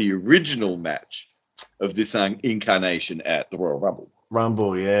had the original match of this incarnation at the Royal Rumble.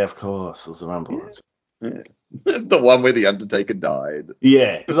 Rumble, yeah, of course. It was the Rumble. Yeah. The one where The Undertaker died.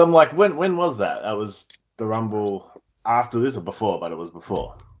 Yeah, because I'm like, when was that? That was the Rumble after this or before, but it was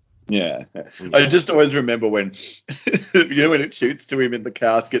before. Yeah. I just always remember when, when it shoots to him in the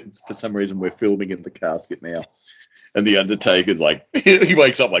casket, and for some reason we're filming in the casket now. And The Undertaker's like, he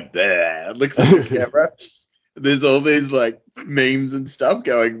wakes up like, that, looks at the camera. There's all these like memes and stuff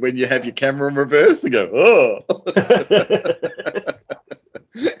going when you have your camera in reverse and go, oh.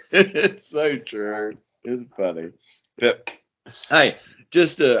 It's so true. It's funny. But hey,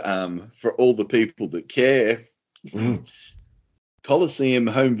 just for all the people that care, Coliseum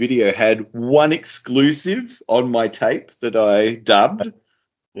Home Video had one exclusive on my tape that I dubbed.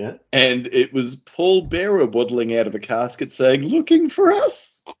 Yeah. And it was Paul Bearer waddling out of a casket saying, looking for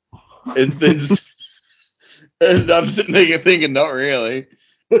us. And then and I'm sitting there thinking, not really.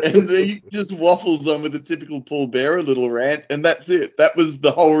 And then he just waffles on with a typical Paul Bearer little rant, and that's it. That was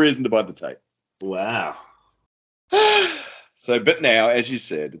the whole reason to buy the tape. Wow. So, but now, as you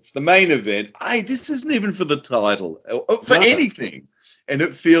said, it's the main event. Hey, this isn't even for the title, or for anything. And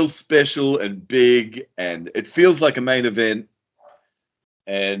it feels special and big, and it feels like a main event.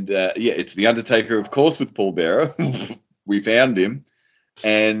 And it's The Undertaker, of course, with Paul Bearer. We found him.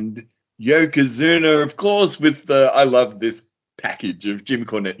 And Yokozuna, of course, with I love this package of Jim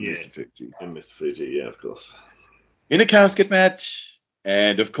Cornette and Mr. Fuji. And Mr. Fuji, yeah, of course. In a casket match.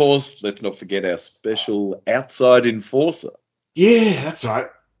 And, of course, let's not forget our special outside enforcer. Yeah, that's right.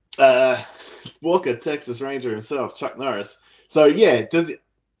 Walker, Texas Ranger himself, Chuck Norris. So, yeah,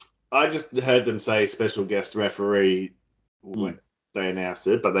 I just heard them say special guest referee when they announced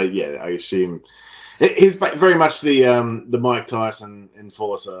it, but I assume he's very much the Mike Tyson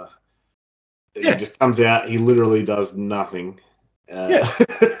enforcer. He just comes out, he literally does nothing. And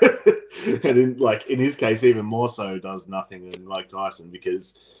in his case, even more so does nothing than Mike Tyson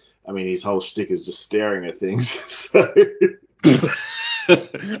because, I mean, his whole shtick is just staring at things. So...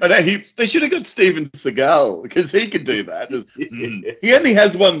 I know they should have got Steven Seagal because he could do that. He only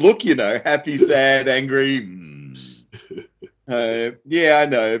has one look, happy, sad, angry. I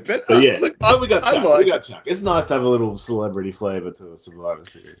know, but look, we got Chuck. It's nice to have a little celebrity flavor to a Survivor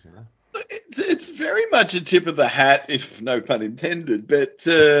Series, It's very much a tip of the hat, if no pun intended. But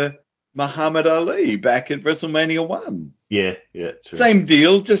Muhammad Ali back at WrestleMania 1. Yeah, true. Same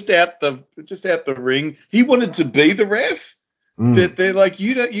deal, just out the ring. He wanted to be the ref. But they're like,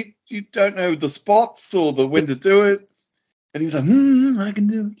 you don't know the spots or the when to do it, and he's like, I can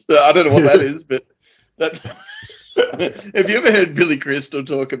do it. So I don't know what that is, but that's. Have you ever heard Billy Crystal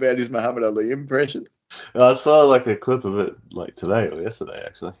talk about his Muhammad Ali impression? I saw a clip of it today or yesterday,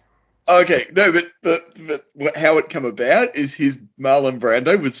 actually. Okay, no, but how it come about is his Marlon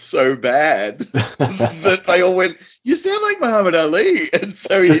Brando was so bad that they all went, "You sound like Muhammad Ali," and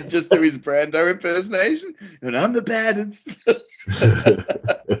so he'd just do his Brando impersonation, and I'm the baddest.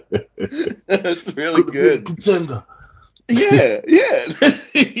 That's really good. Contender. Yeah,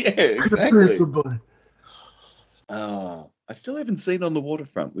 exactly. Oh, I still haven't seen On the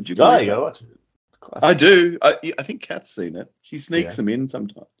Waterfront. Would you? Oh, you gotta watch it. I do. I think Kat's seen it. She sneaks them in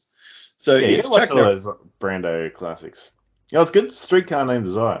sometimes. So it's watch all those Brando classics. Yeah, it's good. Streetcar Named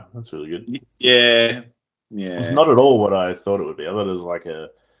Desire. That's really good. Yeah. It's not at all what I thought it would be. I thought it was like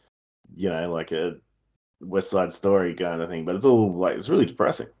a West Side Story kind of thing, but it's all it's really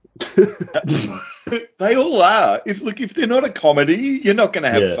depressing. They all are. If they're not a comedy, you're not going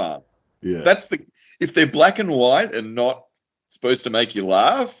to have fun. Yeah. If they're black and white and not supposed to make you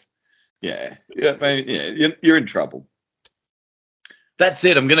laugh, you're in trouble. That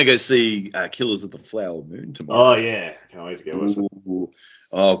said, I'm going to go see Killers of the Flower Moon tomorrow. Oh yeah, can't wait to go watch it.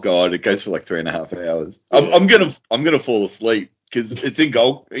 Oh god, it goes for like 3.5 hours. I'm gonna fall asleep because it's in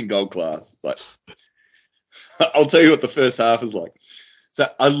gold class. Like, I'll tell you what the first half is like. So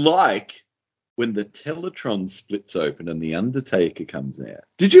I like when the Teletron splits open and the Undertaker comes out.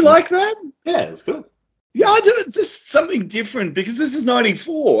 Did you like that? Yeah, it's good. Yeah, I did. It's just something different because this is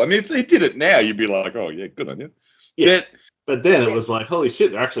 94. I mean, if they did it now, you'd be like, oh yeah, good on you. Yeah. But then it was like, holy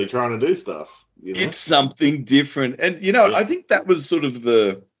shit, they're actually trying to do stuff. It's something different. And, I think that was sort of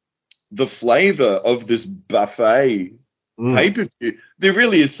the flavor of this buffet pay-per-view. There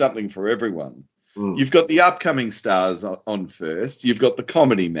really is something for everyone. You've got the upcoming stars on first. You've got the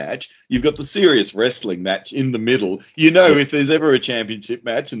comedy match. You've got the serious wrestling match in the middle. If there's ever a championship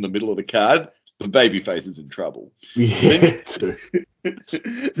match in the middle of the card, the babyface is in trouble. Yeah.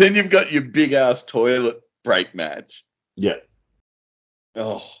 Then you've got your big-ass toilet break match. Yeah.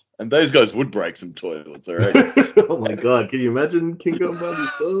 Oh, and those guys would break some toilets, all right? Oh my god, can you imagine King Kong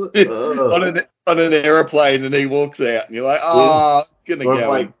Bundy's toilet? Oh. on an aeroplane, and he walks out, and you're like, it's gonna or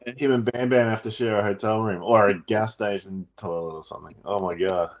go. Like him and Bam Bam have to share a hotel room or a gas station toilet or something. Oh my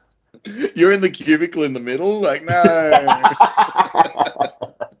god. You're in the cubicle in the middle, like no.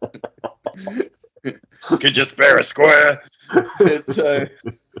 Could you spare a square? So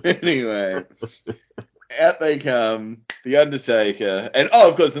anyway. Out they come, the Undertaker, and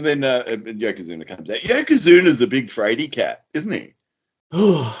of course, and then Yokozuna comes out. Yokozuna's a big fraidy cat, isn't he?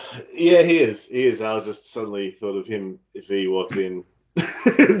 Yeah, he is. He is. I was just suddenly thought of him if he walked in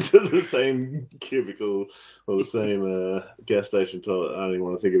into the same cubicle or the same gas station toilet. I don't even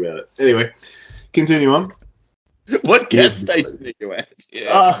want to think about it. Anyway, continue on. What gas station are you at?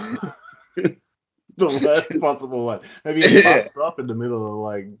 Yeah. The worst possible one. Maybe a bus stop in the middle of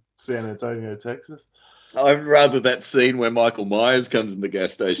like San Antonio, Texas. I'd rather that scene where Michael Myers comes in the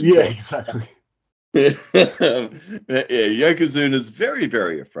gas station. Yeah, exactly. Yokozuna's very,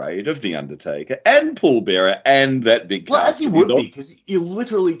 very afraid of the Undertaker and Paul Bearer and that big. Well, as he would be, because you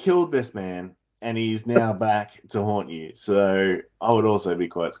literally killed this man and he's now back to haunt you. So I would also be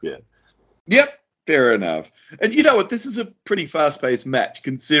quite scared. Yep, fair enough. And you know what? This is a pretty fast-paced match,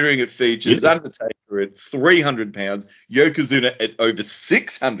 considering it features Undertaker at 300 pounds, Yokozuna at over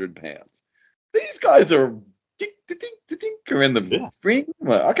 600 pounds. These guys are around the ring.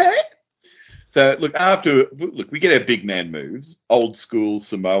 Okay. So, look, we get our big man moves, old school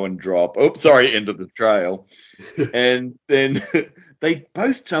Samoan drop. Oh, sorry, end of the trail. And then they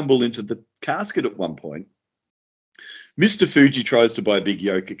both tumble into the casket at one point. Mr. Fuji tries to buy Big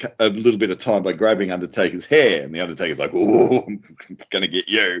Yoka a little bit of time by grabbing Undertaker's hair, and the Undertaker's like, "Oh, I'm going to get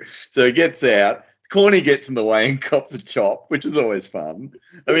you." So he gets out. Corny gets in the way and cops a chop, which is always fun.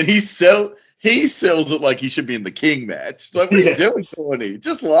 I mean, he sells it like he should be in the King match. It's like, what are you doing, Corny?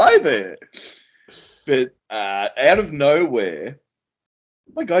 Just lie there. But out of nowhere,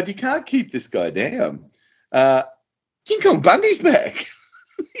 oh my God, you can't keep this guy down. King Kong Bundy's back.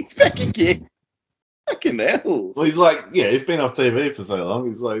 He's back again. Fucking hell. Well, he's like, he's been off TV for so long.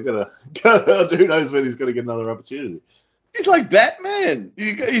 He's like, who knows when he's going to get another opportunity. He's like Batman.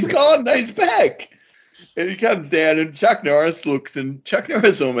 He's gone. He's back. And he comes down, and Chuck Norris looks, and Chuck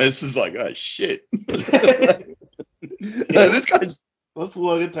Norris almost is like, oh, shit. This guy's... What's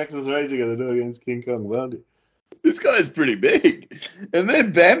Logan Texas Ranger going to do against King Kong Bundy? This guy's pretty big. And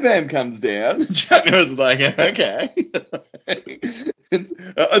then Bam Bam comes down, and Chuck Norris is like, okay. I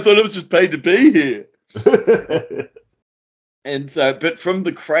thought I was just paid to be here. And so, but from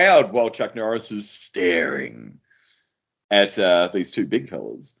the crowd, while Chuck Norris is staring at these two big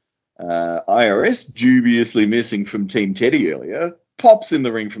fellas, IRS, dubiously missing from Team Teddy earlier, pops in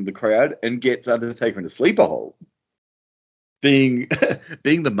the ring from the crowd and gets Undertaker in a sleeper hold. Being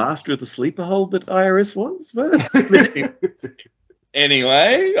the master of the sleeper hold that IRS was.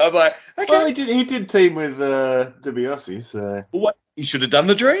 Anyway, I'm like, okay. Well, he did team with DiBiase, so what? He should have done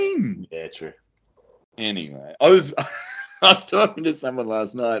the dream. Yeah, true. Anyway, I was talking to someone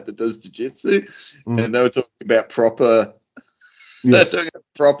last night that does jiu-jitsu, and they were talking about proper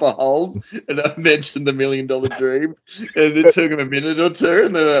holds, and I mentioned the $1 Million Dream, and it took him a minute or two,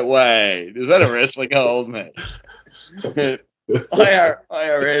 and they're like, wait, is that a wrestling hold, mate?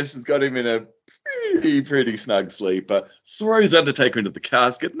 IRS has got him in a pretty snug sleeper, throws Undertaker into the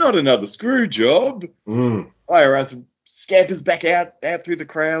casket, not another screw job. IRS scampers back out through the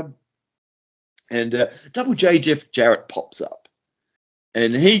crowd, and Double J Jeff Jarrett pops up,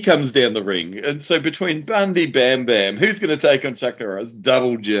 and he comes down the ring. And so between Bundy, Bam Bam, who's going to take on Chuck Norris?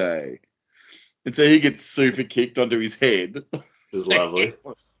 Double J. And so he gets super kicked onto his head. It's lovely.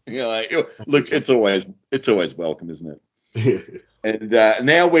 Like, look, it's always welcome, isn't it? And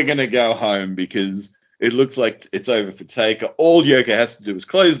now we're going to go home because it looks like it's over for Taker. All Yoka has to do is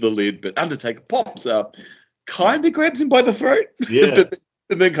close the lid, but Undertaker pops up, kind of grabs him by the throat, and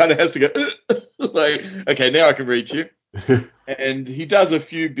then kind of has to go, like, okay, now I can reach you. And he does a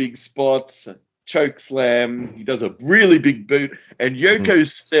few big spots, choke slam. He does a really big boot, and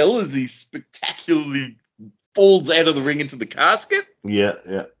Yoko's sell as he spectacularly falls out of the ring into the casket.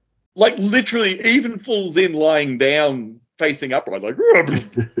 Yeah. Like literally even falls in lying down, facing upright, like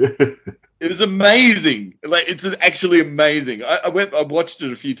it was amazing. Like it's actually amazing. I watched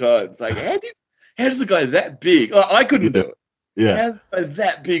it a few times. Like how does a guy that big? I couldn't do it. Yeah. How does a guy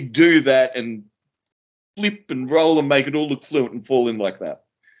that big do that and flip and roll and make it all look fluent and fall in like that?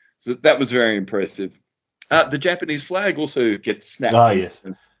 So that was very impressive. The Japanese flag also gets snapped. Oh, yes.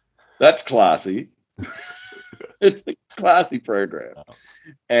 That's classy. It's a classy program.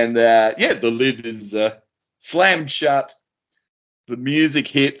 And, the lid is slammed shut. The music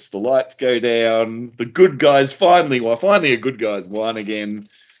hits. The lights go down. The good guys finally a good guys won again.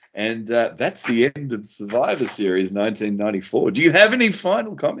 And that's the end of Survivor Series 1994. Do you have any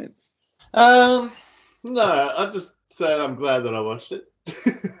final comments? No, I'll just say I'm glad that I watched it.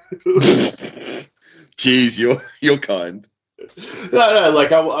 Jeez, you're kind. No,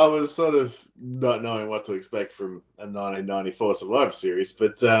 like I was sort of not knowing what to expect from a 1994 Survivor Series,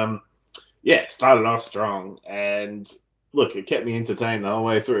 but started off strong, and look, it kept me entertained the whole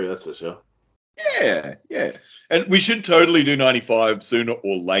way through. That's for sure. Yeah, and we should totally do 95 sooner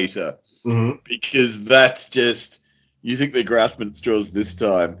or later, because that's just. You think they're grasping at straws this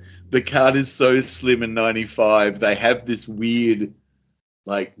time. The card is so slim in 95. They have this weird,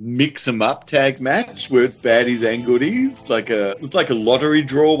 like, mix 'em up tag match where it's baddies and goodies. It's like a lottery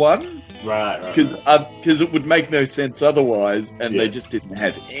draw one. Right. Because it would make no sense otherwise, and they just didn't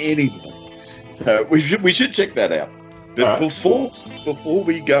have anything. So we should check that out. But before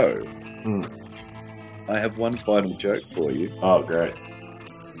we go, I have one final joke for you. Oh, great.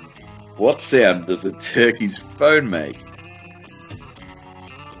 What sound does a turkey's phone make?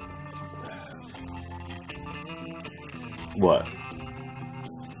 What?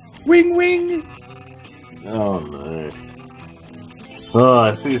 Wing wing. Oh no. Oh,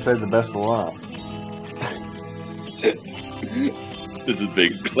 I see you saved the best for last. This has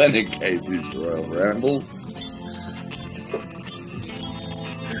been Glenn and Casey's Royal Ramble.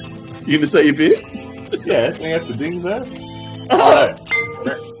 You gonna say your bit? Yeah, we have to ding there. Oh.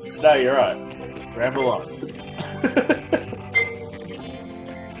 No, you're right. Ramble on.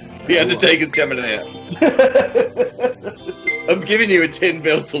 The Undertaker's coming out. I'm giving you a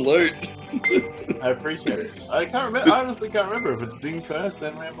 10-bell salute. I appreciate it. I can't remember. I honestly can't remember if it's ding first,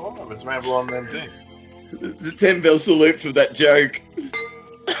 then ramble on, or if it's ramble on, then ding. It's a 10-bell salute for that joke.